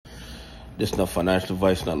This is not financial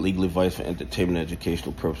advice, not legal advice, for entertainment and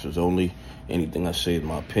educational purposes only. Anything I say is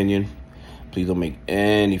my opinion. Please don't make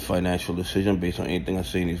any financial decision based on anything I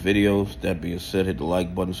say in these videos. That being said, hit the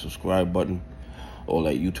like button, subscribe button, all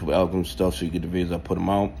that YouTube algorithm stuff so you get the videos I put them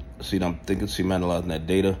out. See, I'm thinking, I'm analyzing that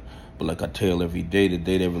data. But like I tell every day, the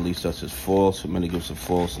data released us is false. It many gives a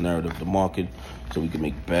false narrative of the market so we can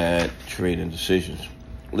make bad trading decisions.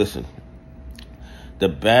 Listen, the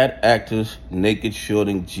bad actors naked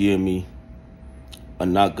shorting GME are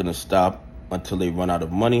not going to stop until they run out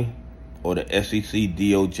of money or the SEC,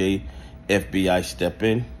 DOJ, FBiI step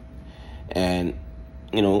in and,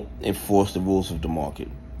 enforce the rules of the market.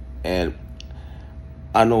 And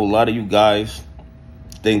I know a lot of you guys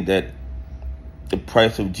think that the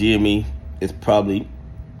price of GME is probably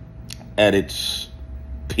at its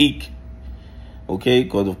peak, okay?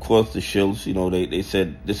 Because, of course, the shows, they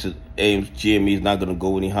said GME is not going to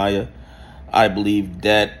go any higher. I believe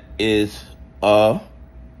that is a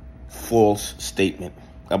false statement.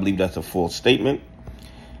 I believe that's a false statement.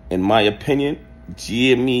 In my opinion,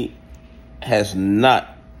 GME has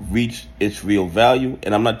not reached its real value.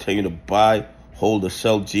 And I'm not telling you to buy, hold, or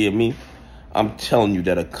sell GME. I'm telling you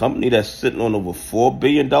that a company that's sitting on over $4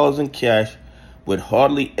 billion in cash with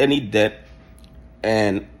hardly any debt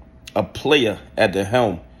and a player at the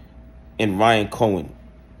helm in Ryan Cohen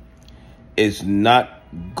is not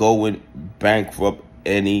going bankrupt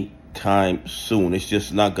anytime soon. It's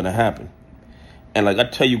just not going to happen. And like I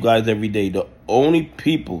tell you guys every day, the only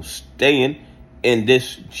people staying in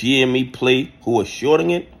this GME play who are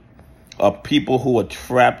shorting it are people who are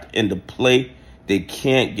trapped in the play. They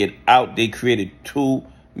can't get out. They created too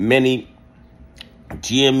many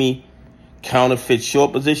GME counterfeit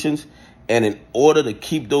short positions. And in order to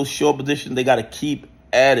keep those short positions, they got to keep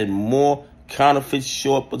adding more counterfeit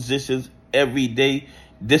short positions every day.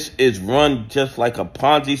 This is run just like a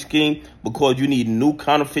Ponzi scheme because you need new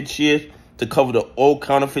counterfeit shares to cover the old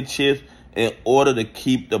counterfeit shares in order to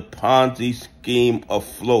keep the Ponzi scheme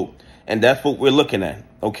afloat. And that's what we're looking at,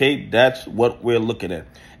 okay? That's what we're looking at.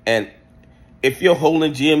 And if you're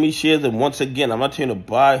holding GME shares, and once again, I'm not telling you to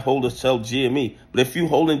buy, hold, or sell GME, but if you're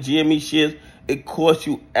holding GME shares, it costs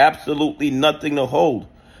you absolutely nothing to hold.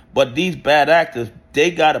 But these bad actors,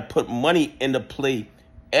 they got to put money into play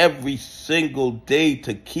every single day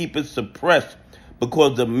to keep it suppressed,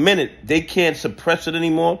 because the minute they can't suppress it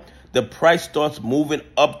anymore, the price starts moving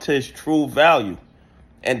up to its true value.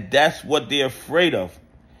 And that's what they're afraid of.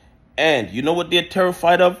 And you know what they're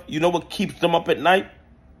terrified of? You know what keeps them up at night?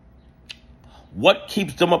 What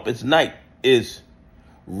keeps them up at night is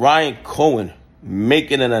Ryan Cohen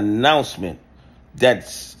making an announcement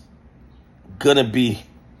that's going to be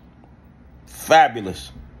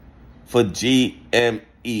fabulous for GME.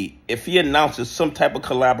 If he announces some type of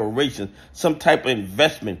collaboration, some type of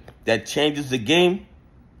investment that changes the game,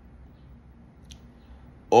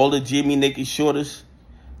 all the GME naked shorters,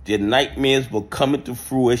 their nightmares will come into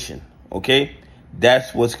fruition, okay?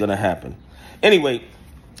 That's what's going to happen. Anyway,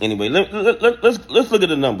 let's look at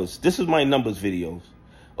the numbers. This is my numbers videos,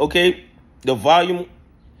 okay? The volume,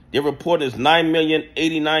 their report is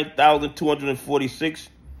 9,089,246.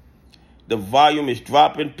 The volume is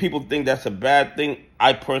dropping. People think that's a bad thing.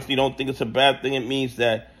 I personally don't think it's a bad thing. It means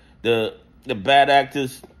that the bad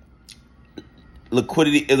actors'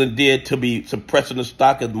 liquidity isn't there to be suppressing the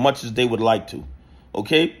stock as much as they would like to,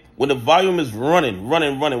 okay? When the volume is running, when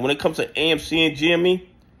it comes to AMC and GME,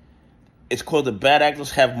 it's because the bad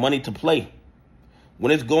actors have money to play.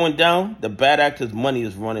 When it's going down, the bad actors' money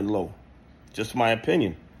is running low. Just my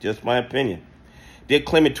opinion. Just my opinion. They're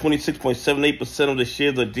claiming 26.78% of the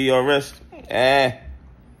shares of DRS.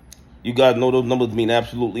 You guys know those numbers mean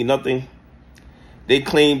absolutely nothing. They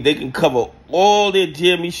claim they can cover all their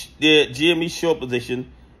GME short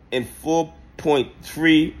position in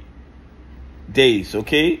 4.3 days,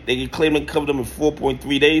 okay? They can claim they cover them in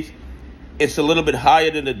 4.3 days. It's a little bit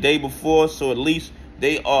higher than the day before, so at least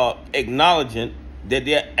they are acknowledging that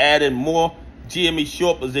they're adding more GME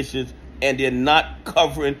short positions and they're not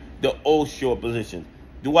covering the old short positions.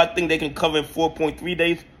 Do I think they can cover in 4.3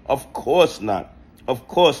 days? Of course not. Of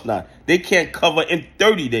course not. They can't cover in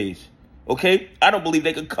 30 days, okay? I don't believe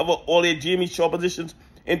they can cover all their GME short positions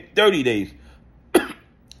in 30 days.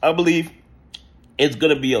 I believe it's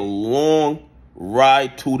going to be a long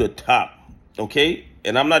ride to the top, okay?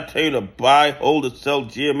 And I'm not telling you to buy, hold, or sell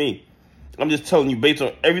GME. I'm just telling you based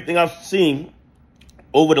on everything I've seen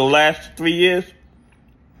over the last 3 years,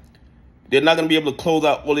 they're not going to be able to close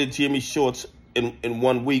out all their GME shorts in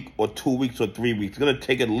 1 week or 2 weeks or 3 weeks. It's going to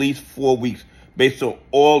take at least 4 weeks based on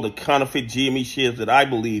all the counterfeit GME shares that I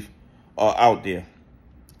believe are out there.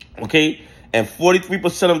 Okay? And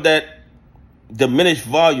 43% of that diminished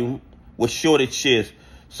volume with shorted shares.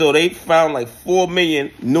 So they found like 4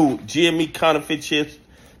 million new GME counterfeit shares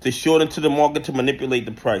to short into the market to manipulate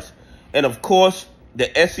the price. And of course, the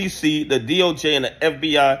SEC, the DOJ, and the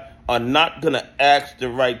FBI are not going to ask the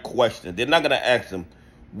right question. They're not going to ask them,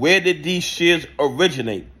 where did these shares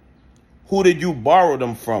originate? Who did you borrow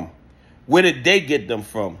them from? Where did they get them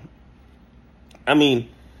from? I mean,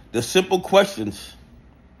 the simple questions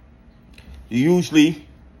usually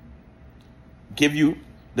give you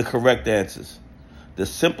the correct answers. The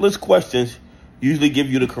simplest questions usually give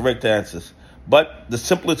you the correct answers. But the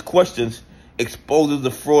simplest questions exposes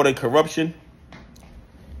the fraud and corruption.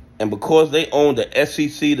 And because they own the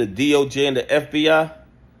SEC, the DOJ, and the FBI,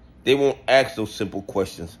 they won't ask those simple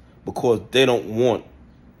questions because they don't want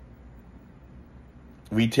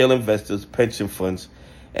retail investors, pension funds,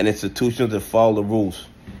 and institutions that follow the rules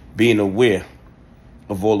being aware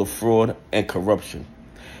of all the fraud and corruption.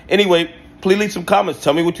 Anyway, please leave some comments.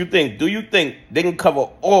 Tell me what you think. Do you think they can cover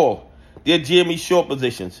all their GME short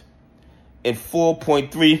positions in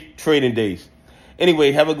 4.3 trading days?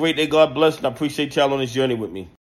 Anyway, have a great day. God bless, and I appreciate y'all on this journey with me.